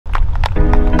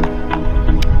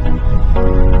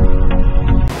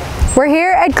We're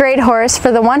here at Great Horse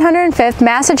for the 105th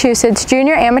Massachusetts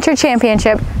Junior Amateur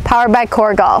Championship powered by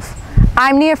Core Golf.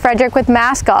 I'm Nia Frederick with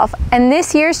Mass Golf, and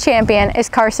this year's champion is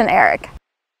Carson Erick.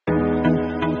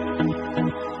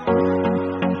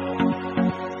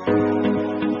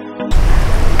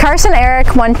 Carson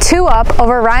Erick won 2-up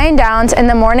over Ryan Downs in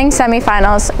the morning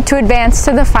semifinals to advance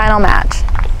to the final match.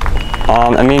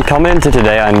 Coming into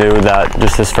today, I knew that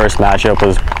just this first matchup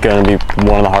was going to be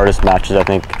one of the hardest matches I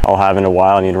think I'll have in a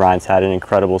while. Ryan's had an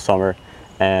incredible summer,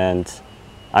 and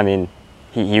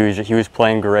he was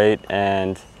playing great,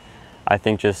 and I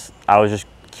think I was just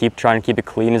trying to keep it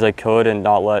clean as I could and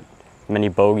not let many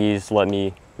bogeys let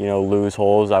me lose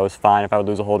holes. I was fine if I would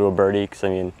lose a hole to a birdie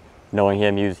because knowing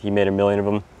him, he made a million of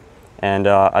them, and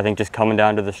I think just coming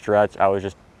down to the stretch, I was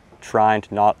just trying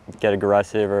to not get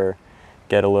aggressive or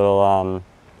get a little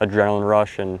adrenaline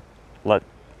rush and let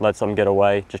something get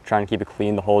away. Just trying to keep it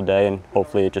clean the whole day, and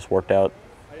hopefully it just worked out.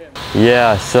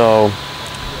 Yeah, so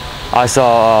I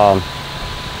saw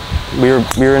we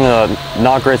were in a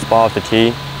not great spot off the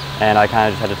tee, and I kind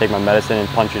of just had to take my medicine and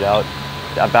punch it out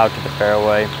about to the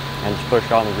fairway and just push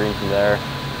out on the green from there.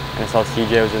 And I saw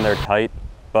CJ was in there tight,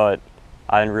 but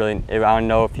I don't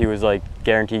know if he was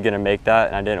guaranteed going to make that,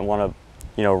 and I didn't want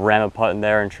to ram a putt in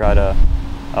there and try to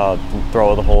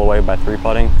throw the hole away by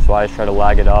 3-putting, so I just tried to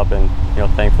lag it up, and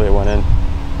thankfully it went in.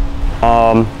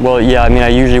 Well, yeah, I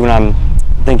usually when I'm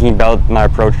thinking about my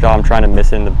approach shot, I'm trying to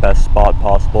miss it in the best spot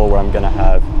possible where I'm going to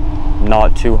have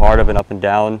not too hard of an up and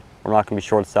down. I'm not going to be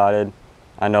short-sided.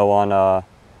 I know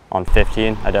on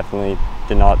 15, I definitely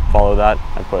did not follow that.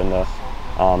 I put in the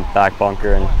back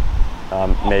bunker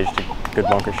and made just a good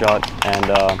bunker shot. And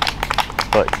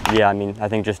but yeah, I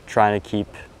think just trying to keep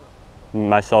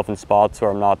myself in spots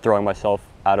where I'm not throwing myself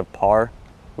out of par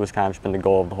was kind of just been the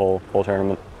goal of the whole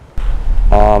tournament.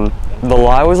 The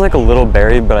lie was a little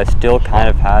buried, but I still kind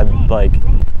of had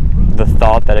the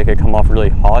thought that it could come off really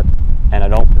hot, and I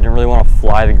didn't really want to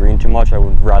fly the green too much. I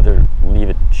would rather leave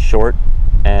it short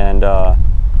and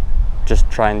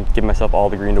just try and give myself all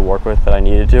the green to work with that I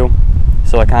needed to.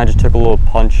 So I kind of just took a little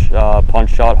punch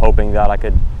shot, hoping that I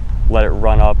could let it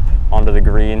run up onto the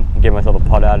green and give myself a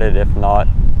putt at it. If not,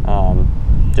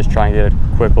 just try and get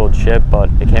a quick little chip, but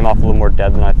it came off a little more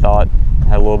dead than I thought. I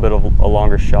had a little bit of a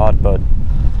longer shot, but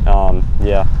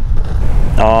yeah.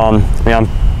 I'm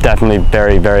definitely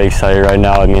very, very excited right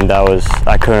now.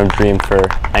 I couldn't have dreamed for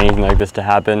anything like this to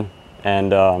happen,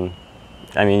 and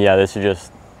yeah, this is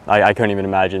just, I couldn't even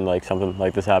imagine something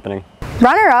like this happening.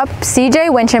 Runner-up CJ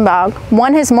Winchenbaugh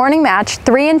won his morning match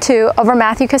 3-2 over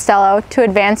Matthew Costello to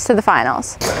advance to the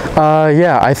finals.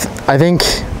 Yeah, I think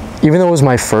even though it was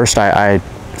my first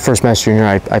Mass Junior,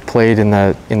 I played in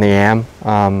the AM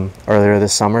earlier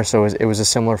this summer, so it was a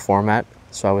similar format.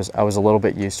 So I was a little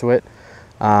bit used to it,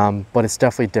 but it's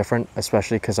definitely different,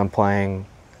 especially because I'm playing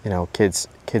kids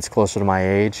closer to my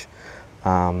age.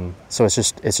 So it's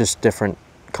just different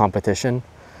competition.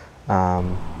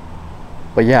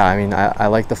 But yeah, I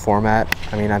like the format.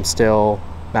 I'm still,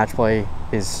 match play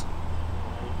is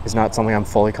not something I'm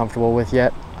fully comfortable with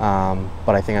yet,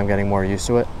 but I think I'm getting more used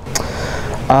to it.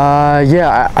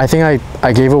 Yeah, I think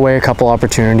I gave away a couple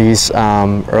opportunities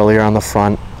earlier on the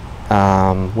front,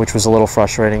 which was a little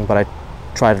frustrating, but I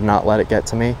tried to not let it get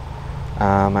to me.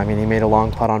 He made a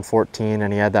long putt on 14,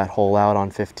 and he had that hole out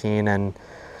on 15, and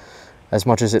as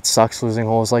much as it sucks losing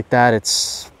holes like that,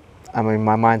 my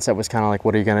mindset was kind of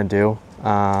what are you going to do?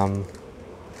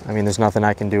 There's nothing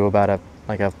I can do about a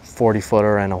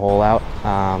 40-footer and a hole out,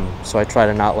 so I try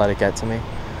to not let it get to me.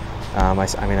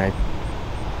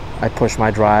 I pushed my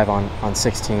drive on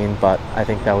 16, but I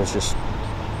think that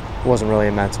wasn't really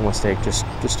a mental mistake, just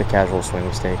a casual swing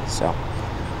mistake. So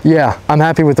yeah, I'm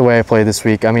happy with the way I played this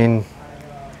week. You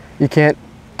can't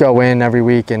go in every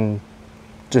week and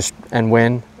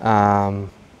win,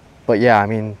 but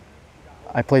yeah,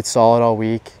 I played solid all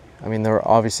week. There are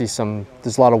obviously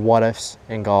there's a lot of what ifs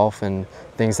in golf and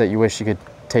things that you wish you could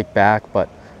take back, but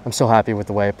I'm still happy with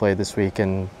the way I played this week,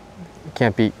 and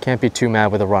can't be too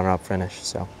mad with a runner-up finish.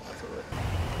 So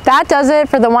that does it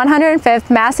for the 105th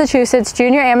Massachusetts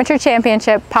Junior Amateur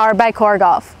Championship powered by Core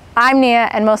Golf. I'm Nia,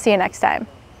 and we'll see you next time.